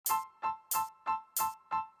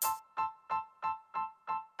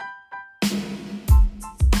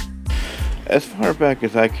As far back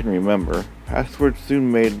as I can remember, passwords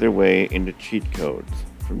soon made their way into cheat codes.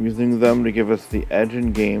 From using them to give us the edge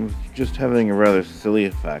in games to just having a rather silly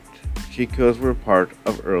effect, cheat codes were part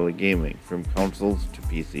of early gaming, from consoles to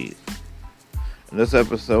PCs. In this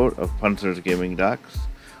episode of Punzer's Gaming Docs,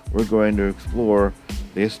 we're going to explore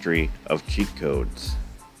the history of cheat codes.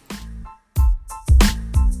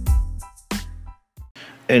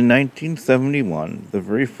 In 1971, the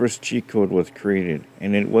very first cheat code was created,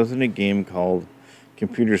 and it was in a game called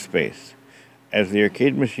Computer Space. As the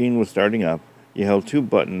arcade machine was starting up, you held two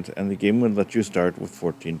buttons and the game would let you start with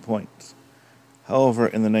 14 points. However,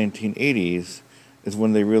 in the 1980s is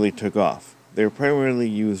when they really took off. They were primarily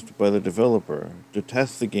used by the developer to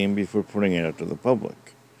test the game before putting it out to the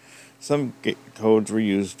public. Some codes were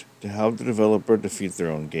used to help the developer defeat their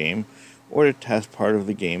own game, or to test part of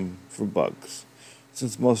the game for bugs.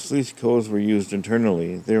 Since most of these codes were used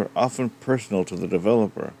internally, they were often personal to the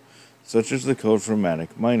developer, such as the code for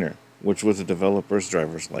Manic Miner, which was a developer's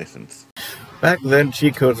driver's license. Back then,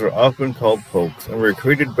 cheat codes were often called pokes and were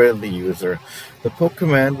created by the user. The poke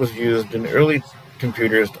command was used in early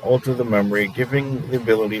computers to alter the memory, giving the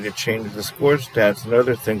ability to change the score, stats, and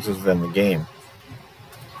other things within the game.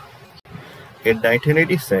 In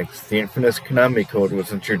 1986, the infamous Konami code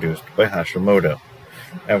was introduced by Hashimoto,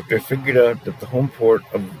 after he figured out that the home port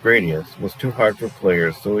of Gradius was too hard for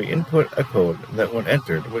players, so he input a code that when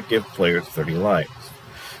entered would give players 30 lives.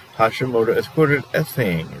 Hashimoto is quoted as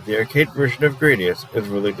saying, "The arcade version of Gradius is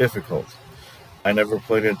really difficult. I never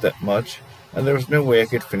played it that much, and there was no way I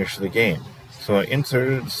could finish the game, so I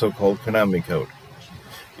inserted the so-called Konami code."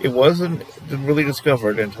 It wasn't really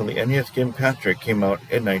discovered until the NES game Contra came out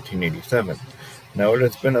in 1987. Now it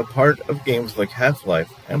has been a part of games like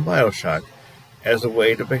Half-Life and BioShock, as a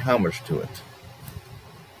way to pay homage to it.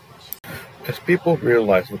 As people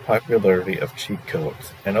realized the popularity of cheat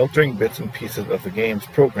codes and altering bits and pieces of the game's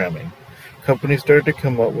programming, companies started to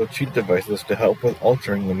come up with cheat devices to help with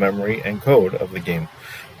altering the memory and code of the game,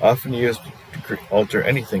 often used to alter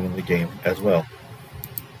anything in the game as well.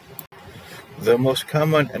 The most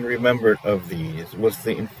common and remembered of these was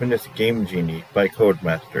the infamous Game Genie by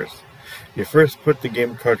Codemasters. You first put the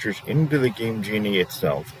game cartridge into the Game Genie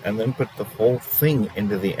itself, and then put the whole thing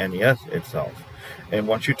into the NES itself. And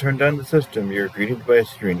once you turned on the system, you were greeted by a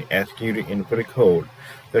screen asking you to input a code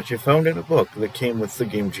that you found in a book that came with the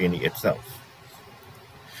Game Genie itself.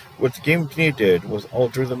 What the Game Genie did was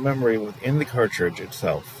alter the memory within the cartridge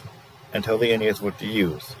itself, and tell the NES what to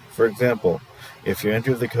use. For example, if you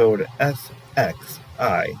enter the code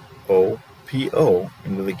SXIOPO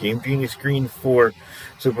into the Game Genie screen for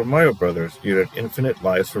Super Mario Bros., you'd have infinite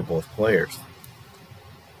lives for both players.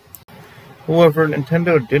 However,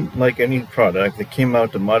 Nintendo didn't like any product that came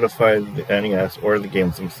out to modify the NES or the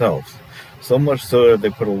games themselves, so much so that they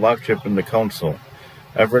put a lock chip in the console.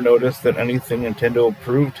 Ever notice that anything Nintendo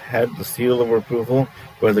approved had the seal of approval,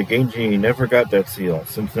 but the Game Genie never got that seal,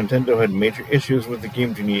 since Nintendo had major issues with the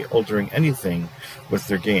Game Genie altering anything with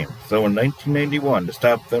their game. So in 1991, to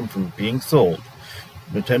stop them from being sold,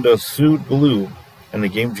 Nintendo sued Blue, and the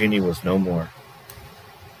Game Genie was no more.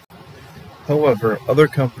 However, other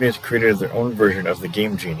companies created their own version of the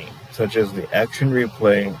Game Genie, such as the Action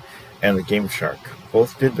Replay and the Game Shark.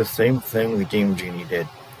 Both did the same thing the Game Genie did.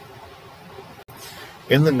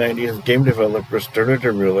 In the 90s, game developers started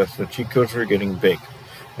to realize that cheat codes were getting big,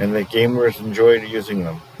 and that gamers enjoyed using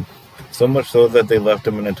them. So much so that they left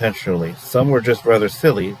them unintentionally. Some were just rather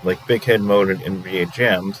silly, like Big Head Mode and NBA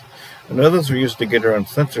Jams, and others were used to get around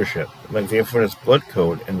censorship, like the infamous Blood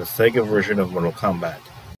Code in the Sega version of Mortal Kombat.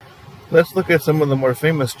 Let's look at some of the more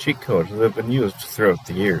famous cheat codes that have been used throughout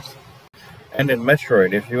the years. And in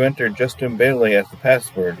Metroid, if you enter Justin Bailey as the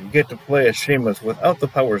password, you get to play as Sheamus without the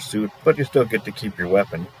power suit, but you still get to keep your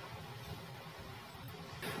weapon.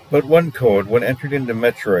 But one code, when entered into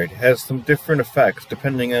Metroid, has some different effects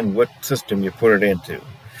depending on what system you put it into,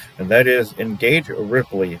 and that is Engage or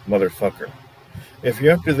Ripley, motherfucker. If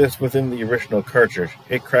you enter this within the original cartridge,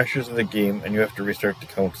 it crashes the game and you have to restart the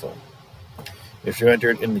console. If you enter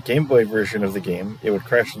it in the Game Boy version of the game, it would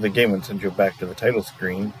crash the game and send you back to the title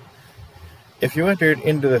screen. If you enter it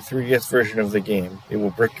into the 3DS version of the game, it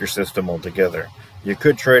will brick your system altogether. You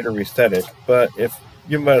could try to reset it, but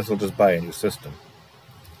you might as well just buy a new system.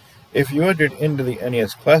 If you entered into the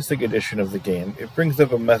NES Classic Edition of the game, it brings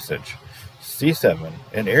up a message. C7,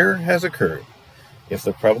 an error has occurred. If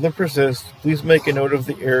the problem persists, please make a note of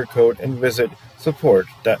the error code and visit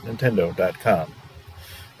support.nintendo.com.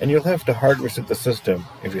 And you'll have to hard reset the system.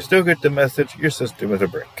 If you still get the message, your system is a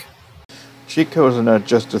brick. Cheat codes are not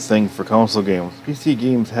just a thing for console games. PC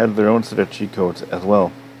games had their own set of cheat codes as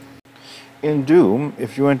well. In Doom,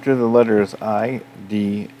 if you enter the letters I,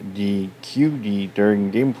 D, D, Q, D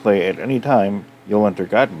during gameplay at any time, you'll enter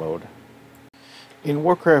God mode. In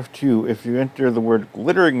Warcraft 2, if you enter the word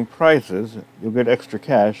glittering prizes, you'll get extra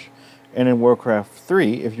cash, and in Warcraft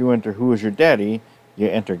 3, if you enter Who is Your Daddy, you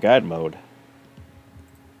enter God mode.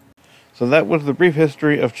 So that was the brief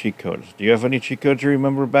history of cheat codes. Do you have any cheat codes you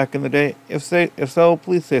remember back in the day? If so,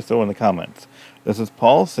 please say so in the comments. This is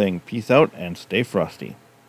Paul saying peace out and stay frosty.